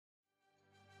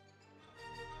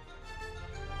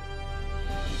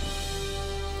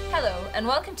Hello and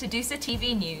welcome to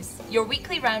DUSATV News, your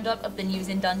weekly roundup of the news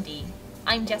in Dundee.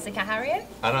 I'm Jessica Harrier.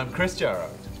 And I'm Chris Gerrard.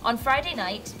 On Friday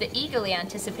night, the eagerly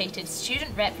anticipated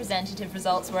student representative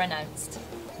results were announced.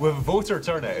 With a voter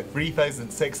turnout of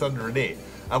 3,608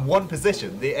 and one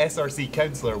position, the SRC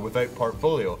councillor without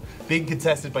portfolio, being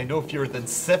contested by no fewer than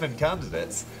 7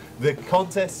 candidates, the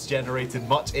contests generated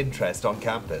much interest on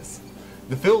campus.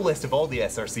 The full list of all the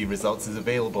SRC results is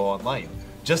available online.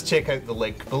 Just check out the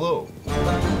link below.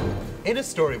 In a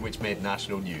story which made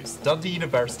national news, Dundee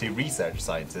University research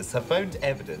scientists have found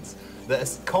evidence that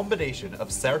a combination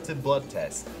of certain blood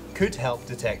tests could help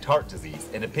detect heart disease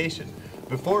in a patient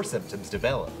before symptoms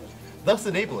develop, thus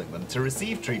enabling them to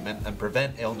receive treatment and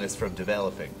prevent illness from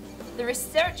developing. The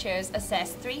researchers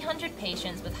assessed 300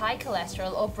 patients with high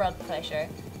cholesterol or blood pressure.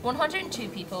 102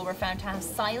 people were found to have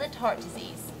silent heart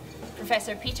disease.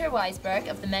 Professor Peter Weisberg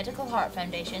of the Medical Heart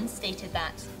Foundation stated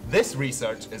that this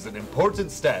research is an important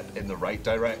step in the right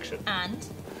direction. And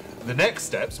the next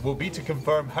steps will be to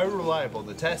confirm how reliable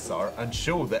the tests are and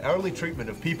show that early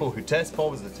treatment of people who test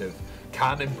positive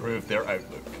can improve their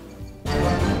outlook.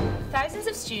 Thousands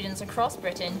of students across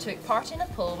Britain took part in a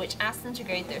poll which asked them to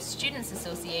grade their Students'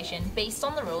 Association based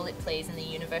on the role it plays in the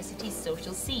university's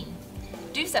social scene.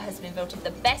 DUSA has been voted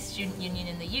the best student union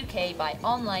in the UK by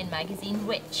online magazine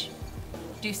Which.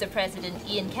 DUSA President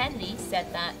Ian Kennedy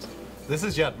said that this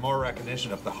is yet more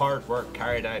recognition of the hard work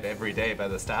carried out every day by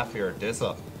the staff here at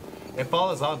DUSA. It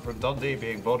follows on from Dundee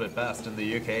being voted best in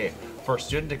the UK for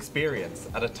student experience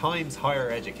at a Times higher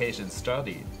education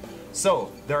study.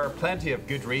 So, there are plenty of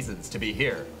good reasons to be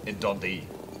here in Dundee.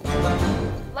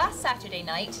 Last Saturday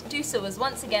night, DUSA was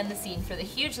once again the scene for the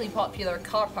hugely popular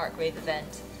car park rave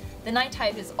event. The night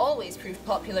out has always proved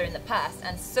popular in the past,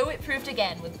 and so it proved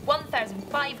again with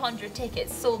 1,500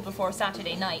 tickets sold before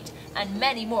Saturday night and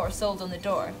many more sold on the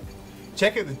door.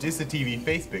 Check out the DUSATV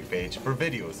Facebook page for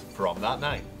videos from that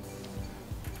night.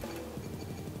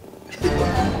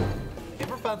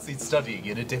 Ever fancied studying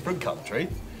in a different country?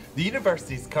 The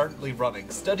university is currently running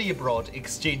study abroad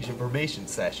exchange information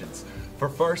sessions for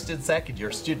first and second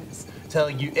year students,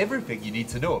 telling you everything you need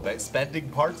to know about spending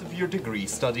parts of your degree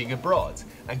studying abroad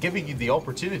and giving you the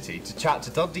opportunity to chat to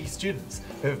Dundee students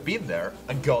who have been there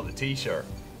and got a t-shirt.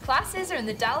 Classes are in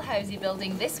the Dalhousie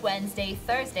building this Wednesday,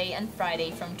 Thursday and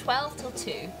Friday from 12 till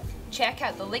 2. Check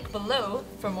out the link below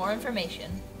for more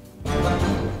information.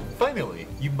 Finally,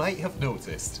 you might have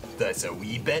noticed that it's a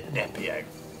wee bit nippy out.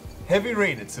 Heavy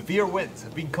rain and severe winds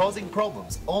have been causing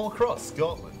problems all across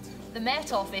Scotland. The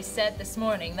Met Office said this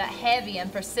morning that heavy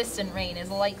and persistent rain is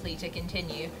likely to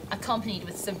continue, accompanied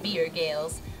with severe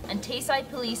gales, and Tayside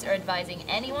Police are advising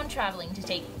anyone travelling to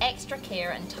take extra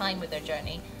care and time with their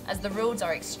journey, as the roads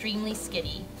are extremely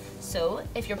skiddy. So,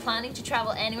 if you're planning to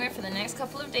travel anywhere for the next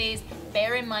couple of days,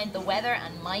 bear in mind the weather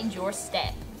and mind your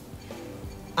step.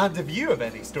 And if you have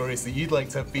any stories that you'd like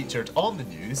to have featured on the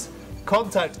news,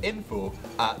 contact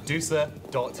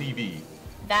info@dusa.tv.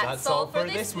 That's all for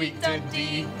this week,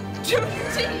 Dundee.